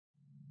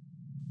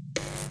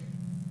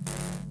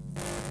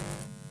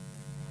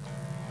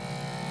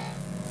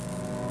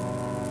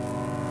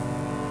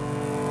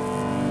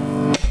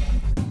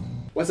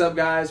What's up,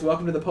 guys?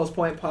 Welcome to the Post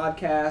Point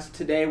Podcast.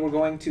 Today we're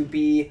going to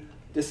be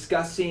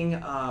discussing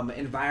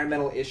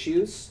environmental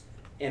issues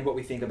and what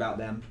we think about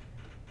them.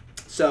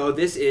 So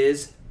this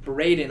is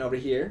Braden over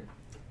here.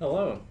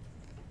 Hello.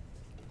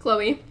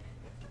 Chloe.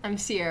 I'm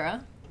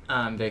Sierra.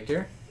 I'm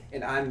Victor.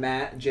 And I'm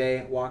Matt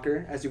J.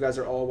 Walker, as you guys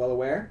are all well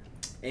aware.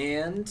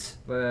 And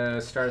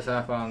Start us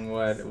off on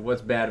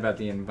what's bad about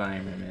the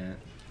environment, man.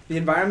 The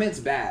environment's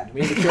bad.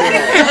 We have to kill it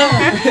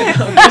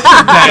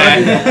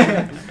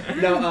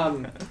all.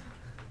 No,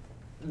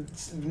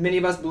 many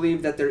of us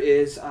believe that there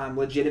is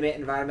legitimate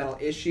environmental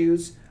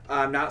issues.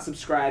 I'm not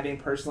subscribing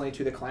personally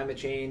to the climate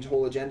change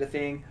whole agenda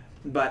thing,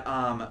 but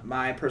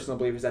my personal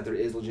belief is that there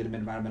is legitimate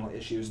environmental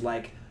issues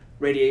like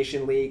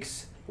radiation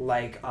leaks,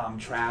 like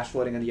trash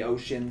floating in the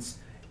oceans,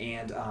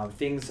 and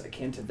things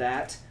akin to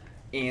that.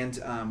 And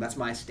that's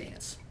my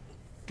stance.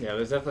 Yeah,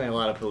 there's definitely a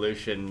lot of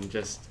pollution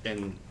just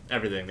in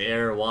everything. The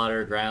air,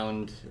 water,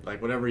 ground,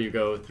 like whatever you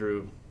go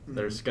through,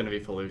 there's going to be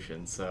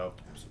pollution. So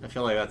I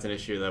feel like that's an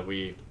issue that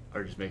we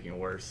are just making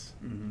worse.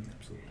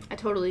 Absolutely. I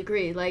totally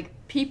agree. Like,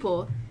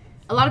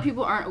 a lot of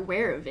people aren't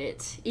aware of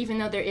it, even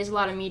though there is a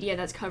lot of media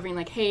that's covering,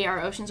 like, hey, our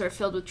oceans are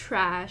filled with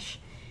trash,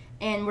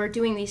 and we're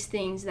doing these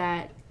things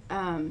that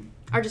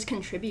are just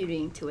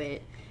contributing to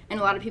it. And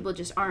a lot of people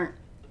just aren't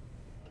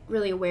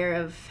really aware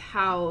of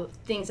how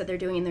things that they're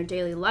doing in their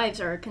daily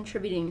lives are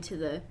contributing to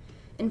the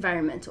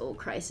environmental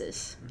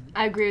crisis.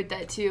 I agree with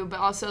that too, but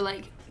also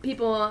like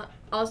people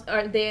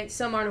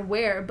some aren't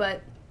aware,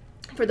 but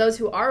for those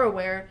who are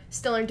aware,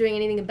 still aren't doing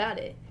anything about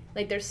it.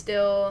 Like they're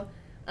still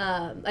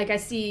like I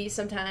see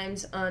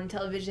sometimes on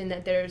television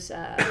that there's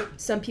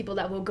some people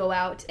that will go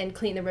out and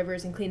clean the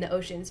rivers and clean the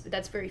oceans, but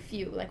that's very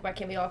few. Like, why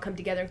can't we all come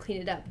together and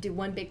clean it up, do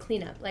one big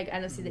cleanup? Like, I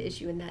don't see the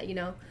issue in that, you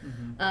know.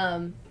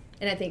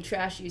 And I think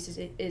trash use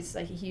is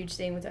like a huge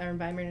thing with our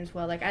environment as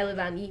well. Like, I live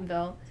out in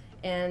Eatonville,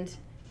 and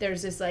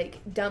there's this like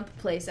dump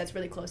place that's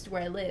really close to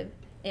where I live.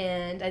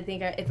 And I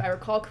think, if I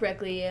recall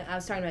correctly, I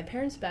was talking to my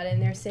parents about it,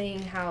 and they're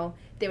saying how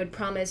they would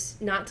promise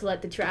not to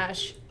let the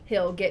trash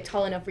hill get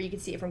tall enough where you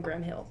could see it from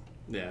Graham Hill.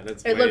 Yeah,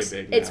 that's big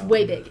now. It's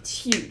way big.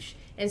 It's huge.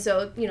 And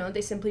so, you know,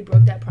 they simply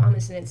broke that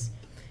promise, and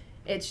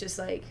it's just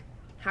like,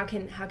 how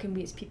can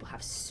we as people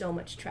have so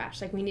much trash?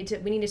 Like, we need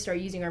to start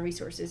using our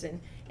resources and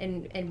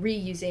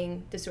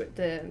reusing the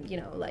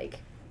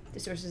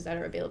sources that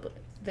are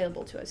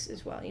available to us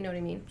as well. You know what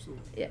I mean?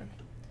 Absolutely. Yeah.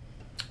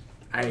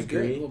 I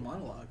agree. Good little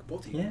monologue,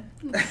 both of you.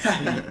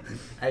 Yeah.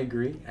 I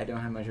agree. I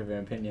don't have much of an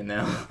opinion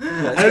though.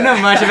 I don't know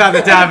much about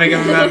the topic,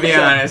 I'm going to be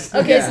honest.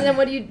 Okay, so then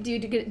what do you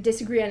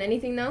disagree on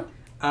anything though?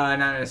 Not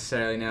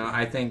necessarily, no.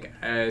 I think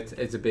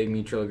it's a big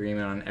mutual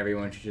agreement on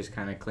everyone should just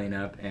kind of clean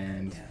up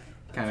and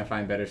kind of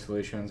find better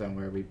solutions on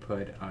where we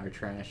put our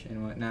trash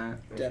and whatnot.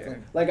 Definitely.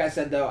 Sure. Like I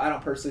said, though, I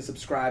don't personally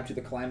subscribe to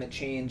the climate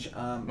change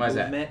Why is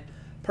movement. That?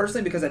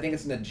 Personally, because I think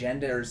it's an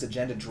agenda, or it's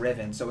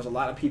agenda-driven. So there's a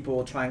lot of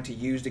people trying to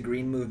use the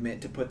green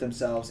movement to put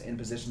themselves in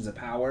positions of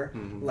power,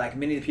 like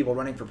many of the people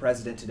running for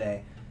president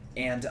today.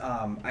 And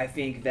I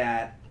think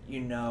that, you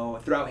know,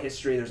 throughout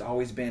history, there's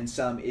always been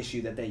some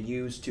issue that they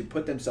use to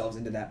put themselves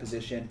into that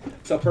position.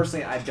 So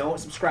personally, I don't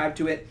subscribe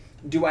to it.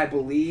 Do I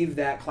believe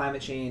that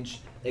climate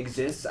change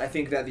exists? I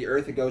think that the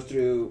Earth goes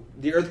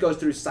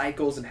through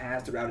cycles and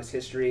has throughout its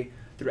history,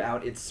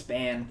 throughout its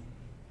span,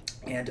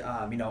 and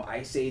you know,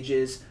 ice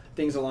ages,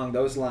 things along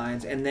those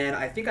lines. And then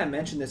I think I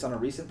mentioned this on a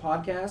recent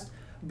podcast,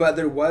 but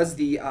there was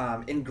the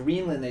in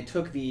Greenland they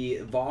took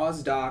the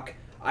Vostok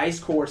ice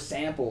core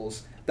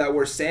samples that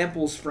were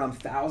samples from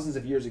thousands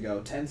of years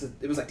ago, tens of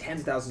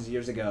thousands of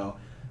years ago,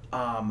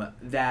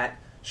 that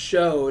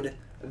showed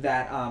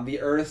that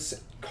the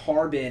Earth's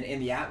carbon in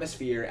the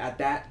atmosphere at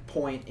that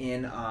point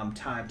in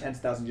time, tens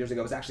of thousands of years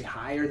ago, was actually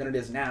higher than it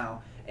is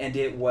now, and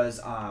it was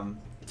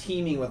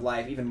teeming with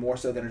life even more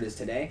so than it is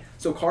today.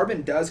 So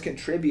carbon does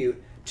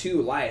contribute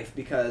to life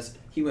because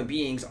human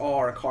beings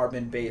are a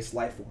carbon-based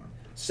life form.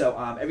 So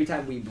every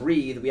time we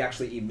breathe, we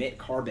actually emit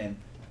carbon.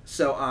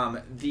 So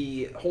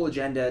the whole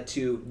agenda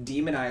to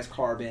demonize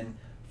carbon,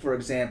 for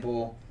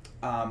example,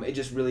 it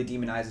just really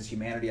demonizes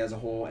humanity as a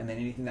whole, and then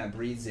anything that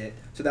breathes it.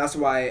 So that's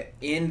why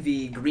in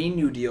the Green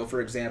New Deal,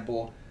 for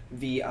example,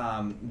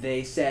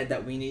 they said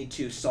that we need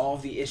to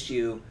solve the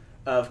issue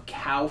of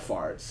cow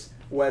farts.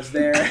 Was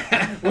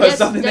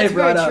something they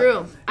brought up. That's very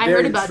true. I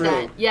heard about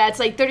that. Yeah, it's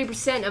like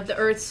 30% of the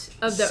Earth's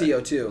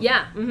CO2.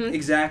 Yeah.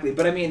 Exactly.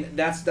 But I mean,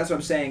 that's what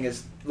I'm saying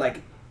is,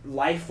 like,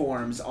 life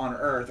forms on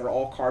Earth are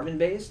all carbon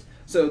based.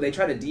 So they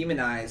try to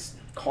demonize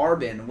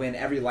carbon when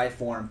every life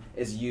form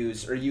is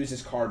used or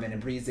uses carbon and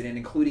breathes it in,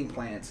 including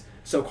plants.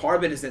 So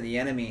carbon isn't the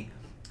enemy,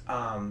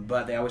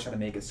 but they always try to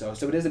make it so.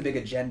 So it is a big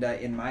agenda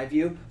in my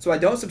view. So I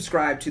don't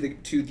subscribe to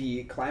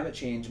the climate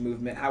change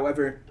movement.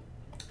 However,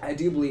 I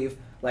do believe,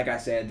 like I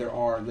said, there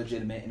are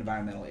legitimate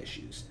environmental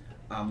issues,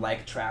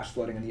 like trash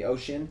floating in the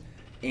ocean,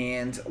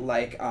 and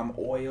like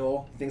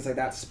oil, things like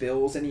that,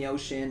 spills in the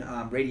ocean,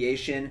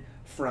 radiation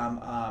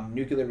from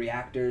nuclear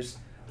reactors,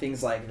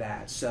 things like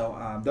that.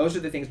 So those are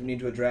the things we need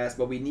to address,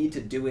 but we need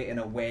to do it in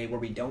a way where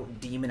we don't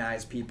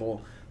demonize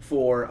people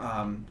for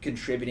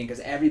contributing, because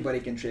everybody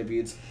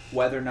contributes,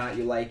 whether or not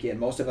you like it.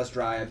 Most of us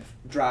drive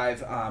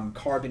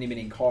carbon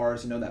emitting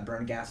cars, that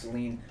burn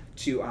gasoline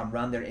to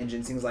run their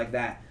engines, things like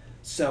that.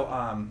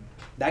 So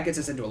that gets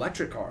us into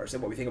electric cars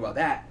and what we think about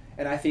that.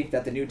 And I think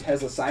that the new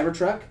Tesla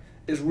Cybertruck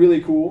is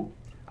really cool.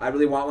 I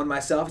really want one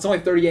myself. It's only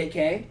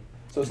 $38K.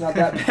 So it's not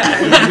that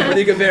bad when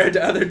you compare it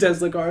to other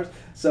Tesla cars.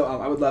 So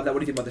I would love that.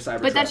 What do you think about the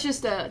Cybertruck? But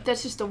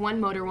that's just a one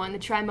motor one. The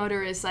tri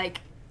motor is like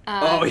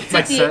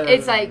 50.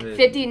 It's like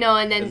 50. No,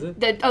 and then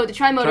the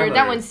tri motor,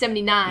 that one's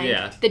 79.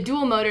 Yeah. The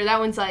dual motor, that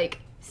one's like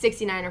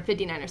 69 or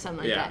 59 or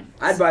something like that.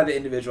 I'd buy the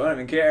individual. I don't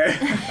even care.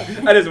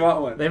 I just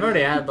want one. They've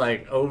already had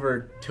like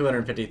over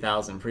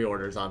 250,000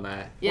 pre-orders on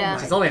that. Yeah.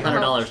 It's only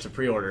 $100 to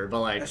pre-order, but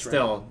like That's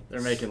still, right.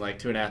 they're making like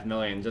 $2.5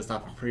 million just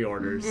off of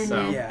pre-orders. Mm-hmm.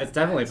 So Yeah. it's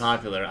definitely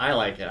popular. I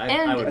like it.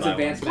 I would That's buy one.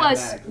 advanced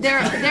Plus,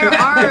 mathematics. there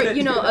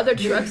are other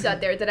trucks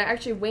out there that are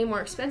actually way more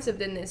expensive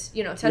than this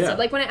Tesla. Yeah.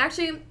 Like when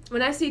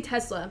I see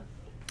Tesla,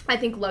 I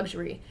think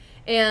luxury,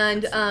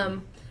 and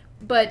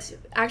but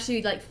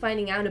actually like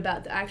finding out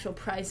about the actual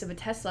price of a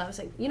Tesla, I was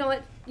like, you know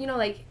what,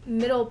 like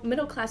middle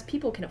class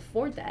people can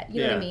afford that.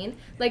 You know what I mean?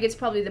 Like it's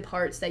probably the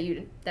parts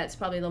that's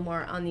probably a little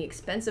more on the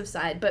expensive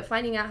side. But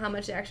finding out how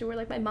much they actually were,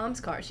 like my mom's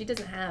car, she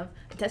doesn't have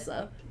a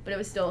Tesla, but it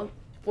was still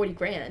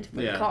 $40,000 for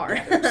the car.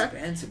 Yeah, they're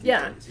expensive.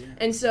 Yeah. These days,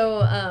 And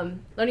so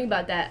learning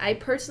about that, I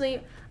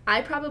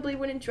probably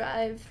wouldn't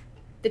drive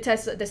the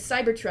Tesla, the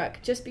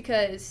Cybertruck, just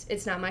because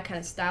it's not my kind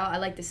of style. I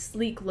like the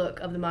sleek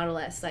look of the Model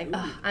S. Like,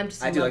 I'm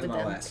just in I do love like the with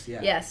Model them. S,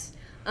 yeah. Yes.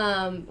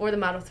 Or the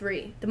Model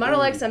 3. The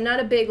Model X, I'm not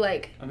a big,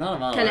 like, I'm not a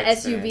Model kind of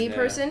X SUV fan, yeah.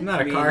 person. I'm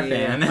not a Me car neither.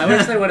 fan. I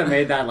wish they would have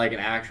made that like an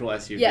actual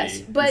SUV. Yes,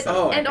 but instead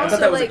of, and I also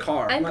thought that was a like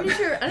car. I'm My- pretty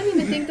sure I don't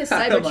even think the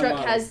I know my Cybertruck model.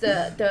 has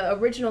the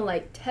original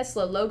like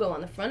Tesla logo on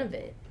the front of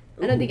it.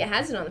 I don't Ooh. think it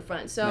has it on the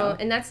front. So No.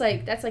 and that's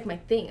like my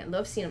thing. I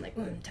love seeing them like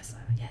Tesla,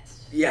 yes.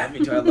 Yeah,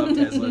 me too. I love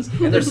Teslas. And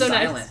they're They're so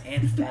silent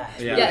nice. and fast.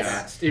 Yeah, Yes.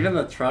 Fast. Even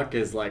the truck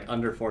is like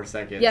under 4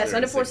 seconds. Yes, 0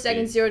 under to 4 60.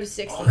 seconds, 0 to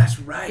 60. Oh, that's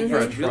right. Mhm. Yeah, For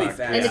a it's really truck,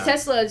 fast. And yeah. the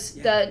Tesla's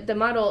Yeah. the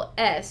Model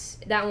S,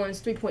 that one's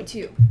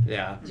 3.2,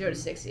 Yeah. 0 to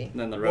 60. And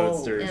then the Whoa,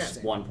 Roadster's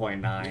interesting.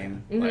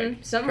 1.9. Mm-hmm. Like,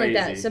 Something crazy.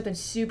 like that. Something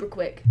super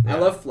quick. I Yeah.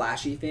 love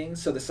flashy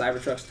things, so the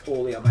Cybertruck's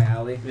totally up my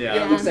alley.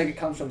 Yeah. It looks like it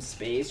comes from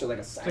space or like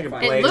a sci-fi.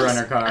 like a It Blade looks,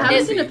 Runner car. I haven't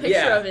It- seen a picture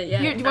yeah. of it yet.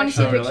 Here, do you want to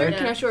see a Oh, picture? really?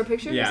 Can I show her a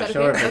picture? Yeah, Is that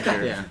show her a okay? picture.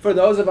 Okay. Yeah. For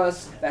those of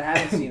us that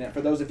haven't seen it,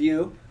 for those of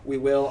you, we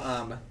will.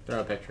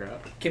 Throw a picture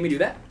up. Can we do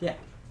that? Yeah.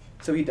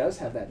 So he does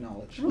have that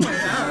knowledge. Oh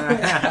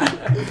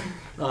my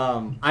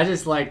god. I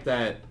just like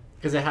that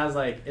because it has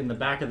like in the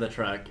back of the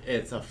truck,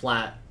 it's a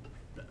flat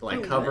like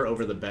Oh, cover what?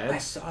 over the bed. I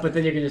saw But that.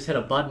 then you can just hit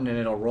a button and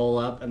it'll roll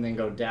up and then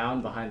go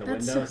down behind the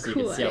That's window so so you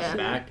cool, can see out yeah. the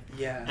back.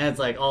 Yeah. And it's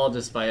like all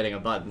just by hitting a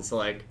button. So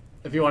like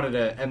if you wanted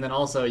to, and then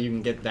also you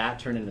can get that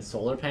turned into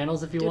solar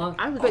panels if you want.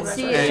 I would But love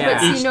see, that. Yeah. but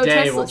see, Each no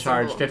day Tesla will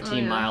charge symbol. 15 Oh,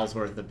 yeah. miles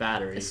worth of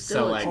batteries. It's So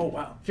still like Oh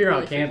wow. if you're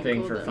really out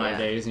camping freaking for cool, 5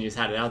 though. days and you just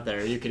had it out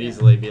there, you could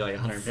easily be like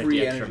 150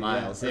 Free extra energy,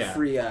 miles. Yeah. Yeah. A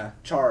free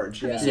charge.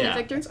 Have Yeah. you seen Yeah. it,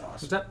 Victor? That's awesome.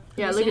 What's that?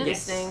 Yeah, Have look you at seen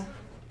this it? thing.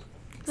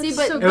 That's See,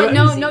 but, so but good.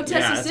 no Easy. no Yeah,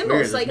 Tesla it's symbols.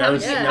 weird. Like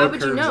There's how, no how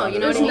would you curves know? on You it.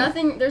 know what There's I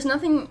mean?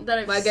 nothing that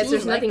I've Well, I guess seen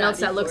there's like nothing else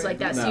that looks before. like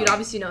that. No. So you'd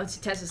obviously know it's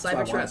a Tesla That's why I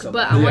want it Cybertruck. so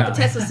But bad. I want Yeah. the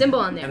Tesla symbol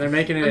on there. And they're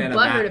making it I'm in a butthurt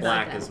matte about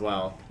black that. as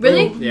well.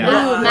 Really? Yeah.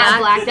 Oh, matte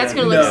black. That's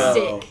gonna No. look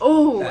sick.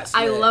 Oh, That's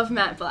I lit. love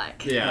matte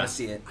black. I Yeah. want to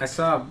see it. I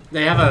saw.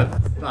 They have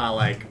a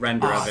like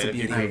render Oh, of it's it a if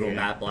you beauty. Google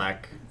matte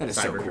black That is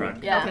so cool.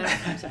 Cybertruck.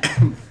 Yeah.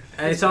 Okay.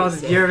 I saw.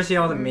 Do you ever see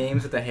all the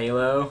memes with the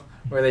Halo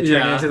where they turn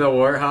Yeah. into the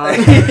warthog?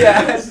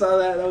 Yeah, I saw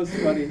that. That was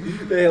funny.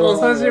 Well,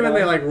 especially when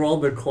they like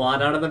rolled the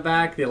quad out of the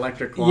back, the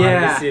electric quad.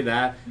 Yeah. You see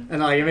that,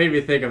 and like it made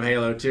me think of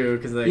Halo too,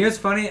 because You know what's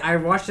funny? I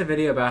watched a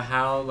video about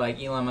how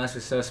like Elon Musk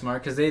was so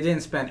smart because they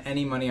didn't spend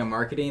any money on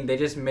marketing. They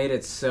just made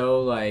it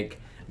so like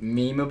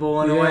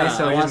memeable in a way, Yeah,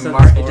 so I it watched just, that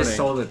this it just morning.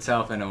 sold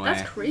itself in a way.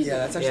 That's crazy. Yeah,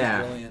 that's actually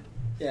Yeah. brilliant.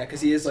 Yeah,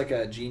 because he is like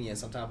a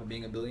genius on top of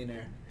being a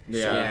billionaire.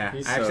 yeah,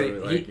 he's actually,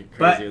 so like he,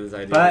 crazy with his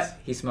ideas. but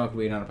he smoked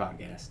weed on a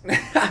podcast. Like,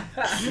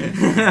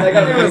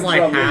 I think it was like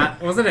trouble.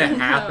 half. Wasn't it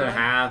half and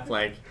half?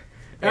 Like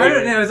I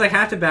don't know. It was like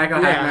half tobacco,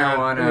 half Yeah,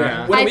 marijuana.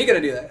 yeah. When are we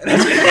gonna do that?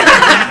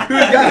 Who's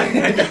got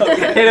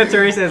it? Hey,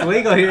 Teresa is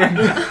legal here.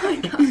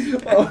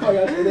 Oh my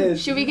gosh, it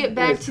is. Should we get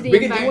back to the We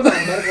can do one on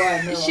environment? medical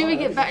and marijuana. Should we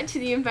get back to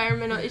the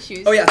environmental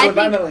issues? Oh, yeah, so I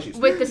environmental think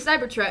issues. with the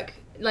Cybertruck,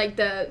 like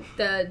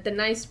the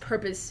nice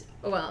purpose,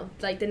 well,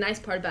 like the nice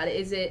part about it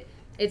is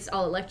it's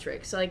all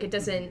electric, so like it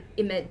doesn't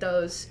emit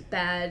those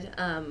bad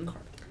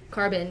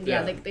carbon. Yeah,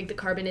 Yeah. like the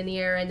carbon in the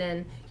air, and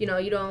then you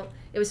don't.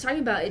 It was talking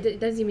about it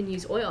doesn't even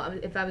use oil.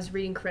 If I was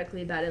reading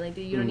correctly about it, like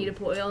you don't need to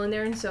put oil in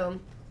there, and so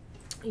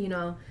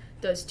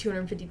those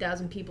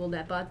 250,000 people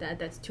that bought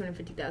that's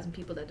 250,000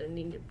 people that don't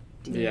need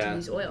to Yeah.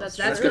 use oil. That's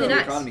So that's good really for the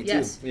nice. economy, too.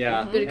 Yes.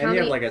 yeah, Good and you economy.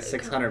 have like a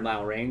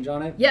 600-mile range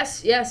on it.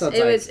 Yes, So it's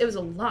it like- was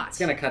a lot. It's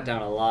gonna cut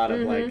down a lot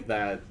of like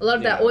that. A lot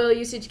of you that know, oil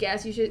usage,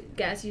 gas usage.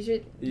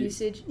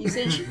 Usage.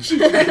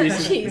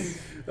 Jeez.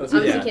 That's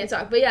Obviously Yeah. can't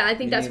talk, but yeah, I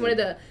think Me that's one of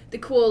the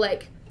cool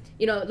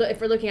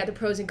if we're looking at the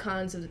pros and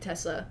cons of the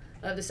Tesla,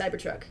 of the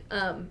Cybertruck,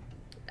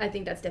 I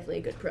think that's definitely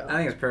a good pro. I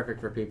think it's perfect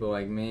for people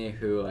like me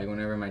who, like,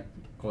 whenever my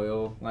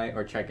oil light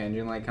or check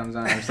engine light comes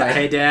on, I'm just like,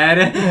 hey,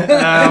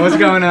 Dad, what's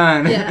going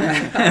on?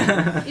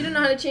 Yeah. You don't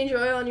know how to change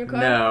your oil on your car?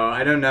 No,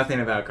 I know nothing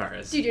about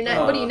cars. Dude,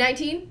 what are you,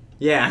 19?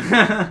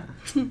 Yeah.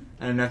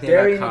 I know nothing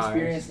Very about cars.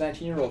 inexperienced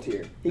 19-year-old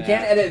here. He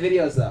can't edit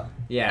videos, though.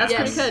 Yeah.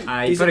 That's pretty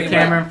good. You put a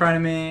camera in front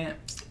of me,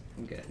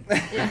 I'm good.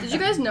 Yeah. Did you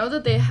guys know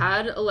that they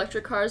had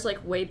electric cars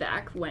like way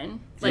back when?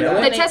 Like Yeah.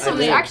 when The they- Tesla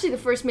was actually the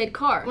first made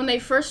car. when they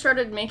first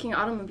started making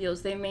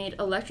automobiles, they made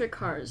electric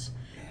cars.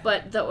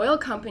 But the oil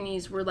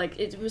companies were like,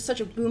 it was such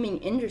a booming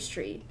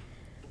industry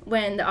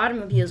when the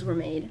automobiles were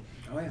made.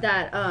 Oh, yeah.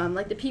 That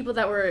like the people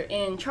that were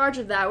in charge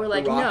of that were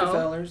like, the no.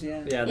 Rockefellers,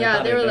 yeah. Yeah, they Yeah,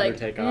 thought they it'd were never like,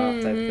 take off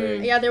type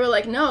thing. Yeah, they were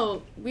like,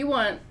 no, we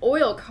want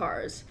oil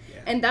cars. Yeah.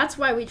 And that's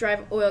why we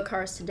drive oil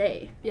cars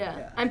today. Yeah.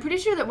 Yeah. I'm pretty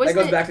sure that That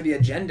goes back to the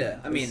agenda.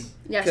 I mean,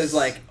 Yes. because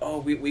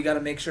we got to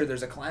make sure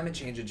there's a climate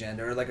change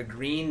agenda or like a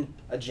green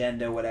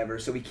agenda, whatever.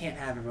 So we can't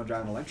have everyone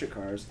driving electric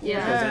cars. Yeah.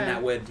 Because then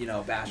that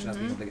would bash us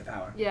people to get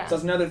power. Yeah. So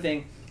that's another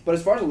thing. But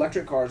as far as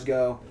electric cars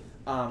go,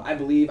 I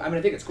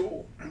think it's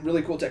cool,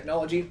 really cool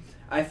technology.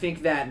 I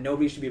think that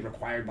nobody should be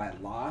required by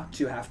law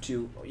to have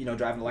to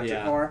drive an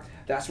electric car.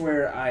 That's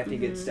where I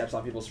think it steps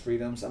on people's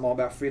freedoms. I'm all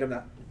about freedom.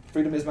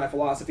 Freedom is my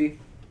philosophy.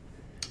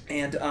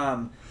 And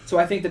so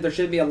I think that there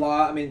shouldn't be a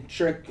law. I mean,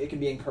 sure, it can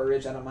be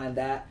encouraged. I don't mind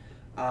that.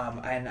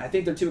 And I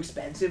think they're too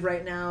expensive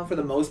right now for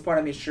the most part.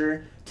 I mean,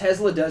 sure,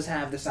 Tesla does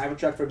have the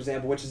Cybertruck, for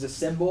example, which is a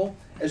symbol.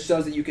 It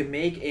shows that you can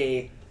make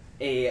a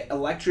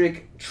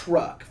electric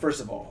truck,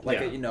 first of all, like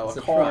It's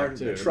a car, truck,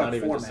 too. a truck Not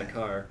even format. just a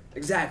car.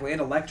 Exactly,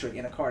 and electric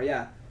in a car,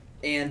 yeah.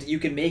 And you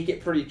can make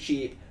it pretty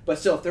cheap, but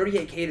still,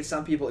 $38K to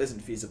some people isn't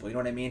feasible. You know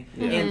what I mean?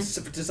 Yeah. And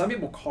so, to some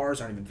people, cars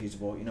aren't even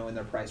feasible. In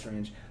their price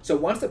range. So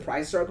once the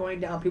prices start going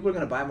down, people are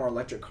going to buy more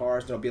electric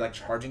cars. There'll be like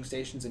charging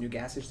stations and new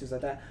gas stations, things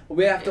like that. But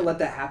we have to let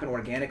that happen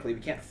organically. We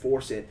can't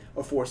force it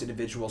or force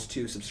individuals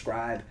to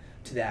subscribe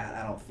to that.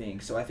 I don't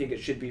think so. I think it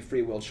should be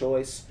free will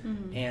choice.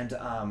 And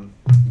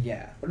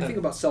yeah, what do you think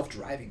about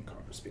self-driving cars?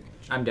 Speaking of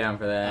which? I'm down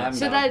for that. I'm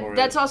So down for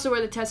that's it. also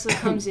where the Tesla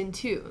comes in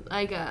too.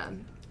 Like,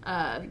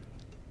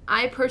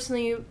 I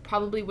personally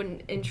probably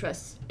wouldn't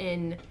interest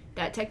in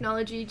that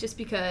technology just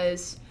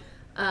because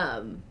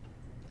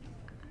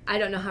I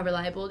don't know how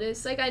reliable it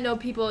is. Like, I know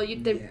people,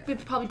 they've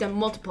probably done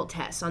multiple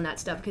tests on that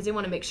stuff because they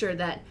want to make sure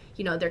that,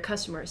 their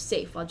customer is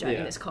safe while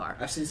driving this car.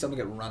 I've seen someone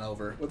get run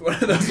over with one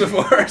of those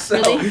before. So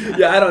Really?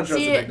 yeah, I don't trust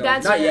See, the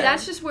technology. Not yet.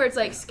 that's just where it's,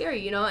 like,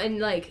 scary, and,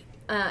 like,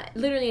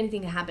 literally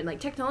anything can happen. Like,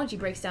 technology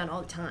breaks down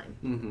all the time.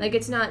 Mm-hmm. Like,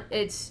 it's not,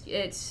 it's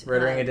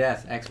Red Ring of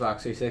Death,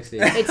 Xbox 360.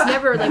 it's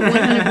never like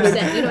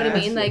 100%. You know what I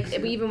mean? Like,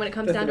 That's even when it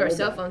comes That's down the to our rollback.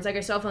 cell phones, like,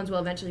 our cell phones will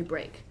eventually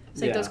break. It's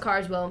like Yeah. those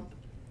cars will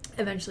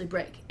eventually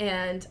break.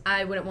 And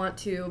I wouldn't want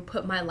to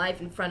put my life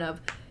in front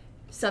of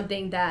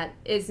something that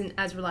isn't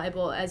as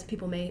reliable as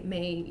people may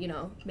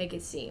make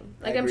it seem.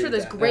 Like, I'm agree sure with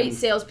there's that. great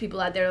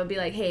salespeople out there that'll be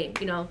like, hey,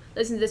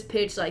 listen to this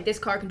pitch, like, this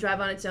car can drive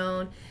on its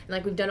own, and,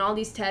 like, we've done all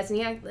these tests, and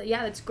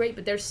yeah, that's great,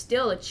 but there's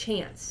still a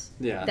chance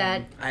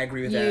that I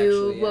agree with you that.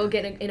 Actually, will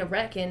get in a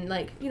wreck and,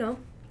 like,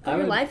 put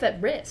your life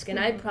at risk, and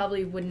I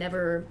probably would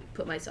never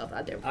put myself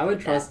out there. I would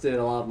with trust it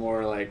a lot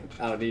more, like,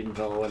 out in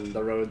Edenville when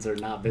the roads are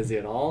not busy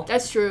at all.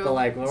 That's true. But,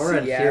 like, when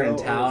we're here in Seattle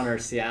town or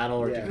Seattle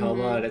or Yeah.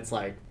 Tacoma, and it's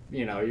like,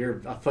 you're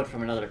a foot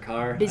from another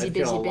car. Busy, I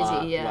feel busy, a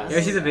lot busy, yeah. less- You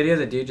ever see the video of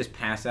the dude just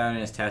passed out in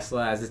his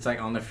Tesla as it's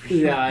like on the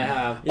freeway? Yeah, I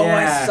have. Oh,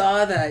 I Yeah.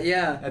 saw that.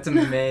 Yeah. That's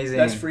amazing.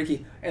 That's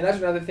freaky. And that's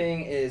another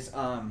thing is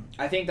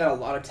I think that a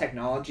lot of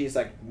technology is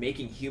like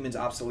making humans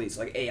obsolete.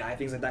 So like AI,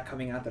 things like that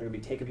coming out that are going to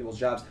be taking people's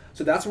jobs.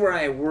 So that's where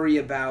I worry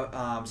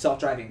about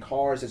self-driving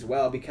cars as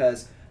well,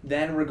 because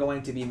then we're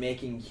going to be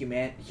making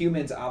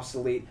humans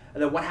obsolete.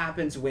 And then what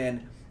happens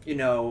when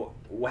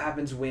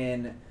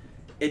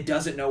it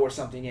doesn't know where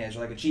something is, or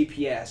like a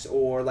GPS,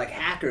 or like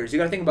hackers. You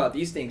got to think about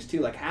these things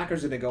too. Like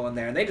hackers are going to go in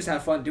there and they just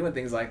have fun doing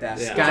things like that.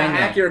 Yeah. So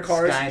hack your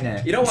cars.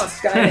 Skynet. You don't want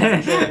Skynet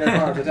controlling your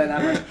cars. I'll tell you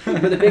that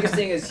much. But the biggest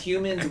thing is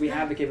humans. We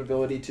have the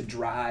capability to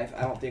drive.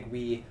 I don't think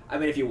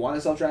if you want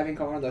a self-driving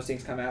car and those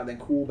things come out, then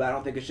cool. But I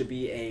don't think it should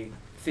be a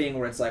thing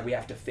where it's like we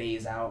have to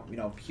phase out,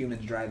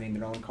 humans driving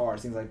their own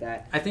cars, things like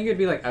that. I think it'd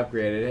be like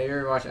Upgraded. Have you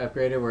ever watched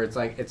Upgraded, where it's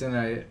like it's in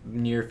a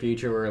near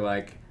future where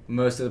like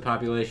most of the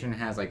population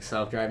has like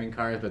self-driving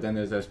cars, but then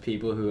there's those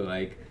people who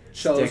like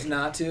Chose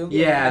not to.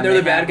 Yeah, and they're the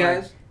they bad have,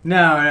 like- guys.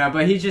 No,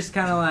 but he's just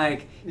kind of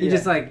like Yeah.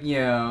 just like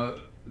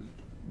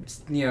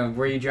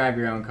where you drive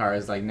your own car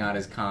is like not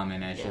as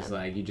common as just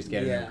like you just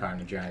get in Yeah. your car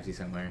and it drives you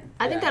somewhere.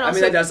 I think Yeah. that also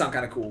that does sound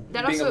kind of cool.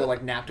 that Being also- able to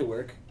like nap to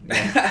work.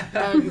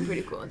 that would be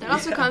pretty cool. That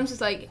also Yeah. comes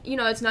with, like,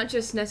 it's not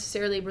just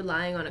necessarily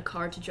relying on a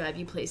car to drive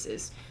you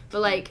places,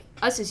 but like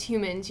us as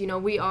humans,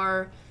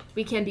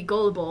 we can be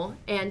gullible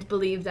and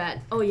believe that,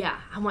 oh yeah,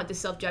 I want this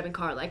self-driving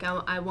car, like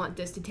I want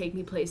this to take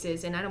me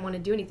places, and I don't want to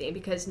do anything,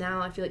 because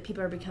now I feel like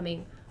people are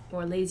becoming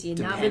more lazy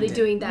and not really Dependent.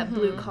 doing that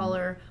blue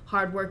collar,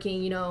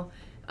 hardworking,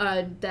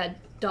 that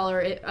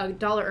a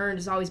dollar earned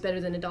is always better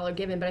than a dollar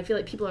given, but I feel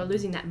like people are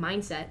losing that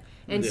mindset,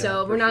 and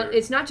so we're not. Sure.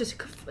 It's not just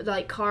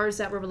like cars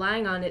that we're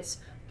relying on. It's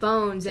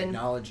phones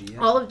technology, and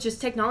all of just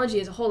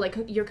technology as a whole, like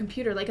your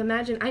computer. Like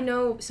imagine, I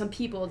know some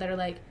people that are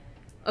like,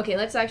 okay,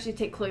 let's actually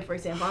take Chloe for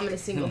example. I'm gonna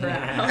single her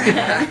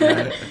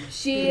out.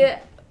 She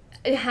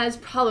has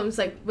problems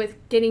like with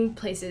getting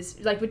places,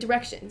 like with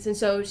directions, and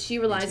so she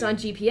relies on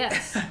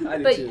GPS.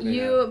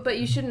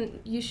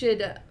 But you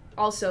should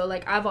also,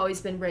 like, I've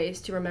always been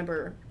raised to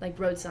remember like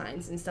road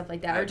signs and stuff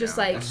like that, or just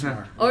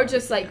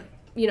like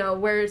you know,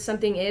 where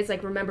something is,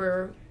 like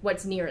remember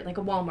what's near it, like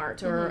a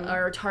Walmart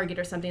or a Target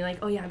or something. Like,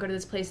 oh yeah, go to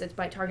this place that's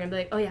by Target and be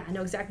like, oh yeah, I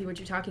know exactly what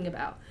you're talking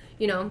about,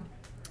 you know.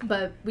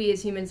 But we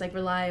as humans like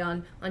rely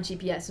on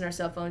GPS and our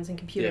cell phones and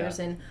computers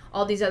and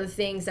all these other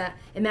things that,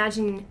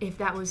 imagine if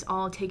that was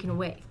all taken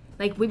away.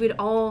 Like we would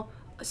all,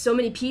 so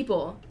many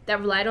people that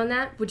relied on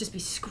that would just be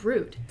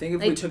screwed. Think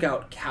if we took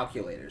out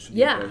calculators from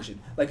the equation.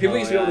 Like people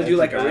used to be able to do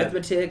like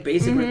arithmetic,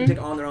 basic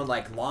arithmetic on their own,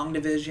 like long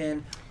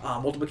division,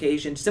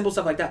 multiplication, simple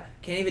stuff like that.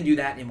 Can't even do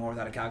that anymore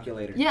without a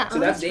calculator. Yeah, so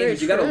that's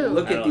dangerous. You got to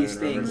look at these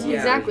things. Yeah.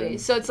 Exactly.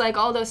 So it's like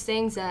all those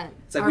things that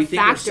it's like are we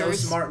think factors. we're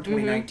so smart in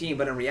 2019,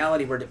 but in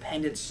reality we're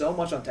dependent so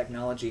much on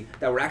technology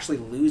that we're actually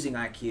losing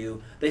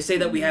IQ. They say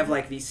that we have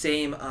like the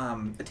same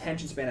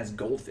attention span as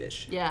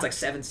goldfish. Yeah. It's like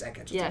 7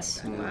 seconds.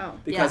 Yes. Like Wow.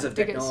 Because of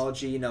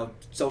technology, you know,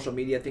 social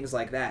media, things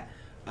like that.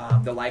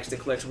 The likes, the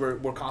clicks, we're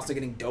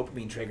constantly getting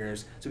dopamine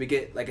triggers, so we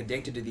get like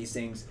addicted to these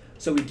things.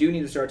 So we do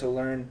need to start to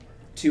learn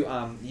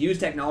to use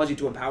technology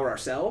to empower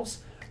ourselves,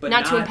 but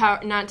not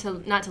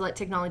to let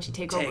technology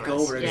take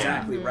over us.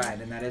 Exactly right,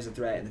 and that is a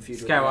threat in the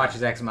future. This guy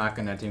watches Ex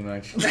Machina too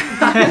much.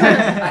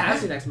 I have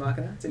seen Ex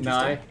Machina. It's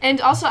interesting.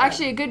 And also,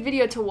 actually, a good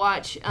video to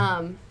watch.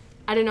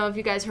 I don't know if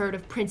you guys heard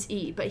of Prince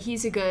E, but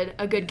he's a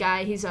good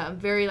guy. He's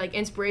very like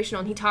inspirational,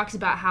 and he talks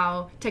about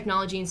how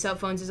technology and cell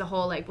phones as a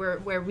whole, like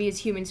where we as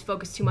humans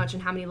focus too much on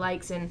how many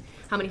likes and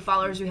how many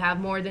followers we have,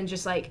 more than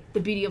just like the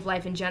beauty of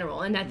life in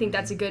general. And I think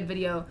that's a good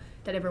video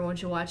that everyone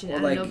should watch. And I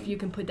don't know if you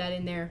can put that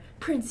in there,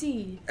 Prince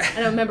E.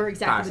 I don't remember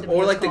exactly what the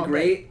video Or like called, the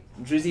great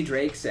Drizzy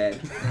Drake said.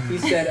 He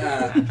said,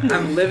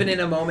 "I'm living in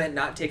a moment,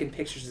 not taking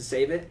pictures to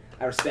save it."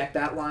 I respect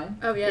that line.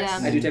 Oh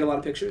yes. I do take a lot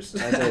of pictures.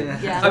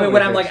 Yeah. I mean,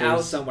 when I'm like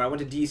out somewhere, I went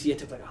to DC. I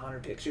took like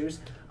 100 pictures,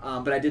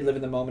 but I did live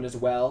in the moment as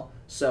well.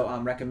 So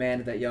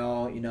recommend that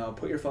y'all, you know,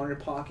 put your phone in your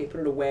pocket,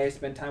 put it away,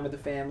 spend time with the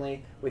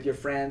family, with your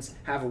friends,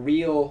 have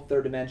real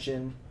third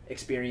dimension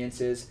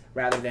experiences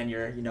rather than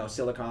your, you know,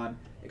 silicon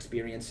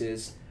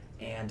experiences,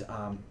 and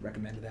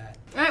recommend that.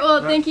 All right.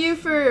 Well, thank you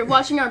for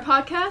watching our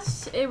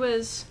podcast. It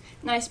was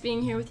nice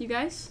being here with you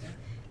guys,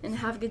 and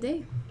have a good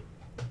day.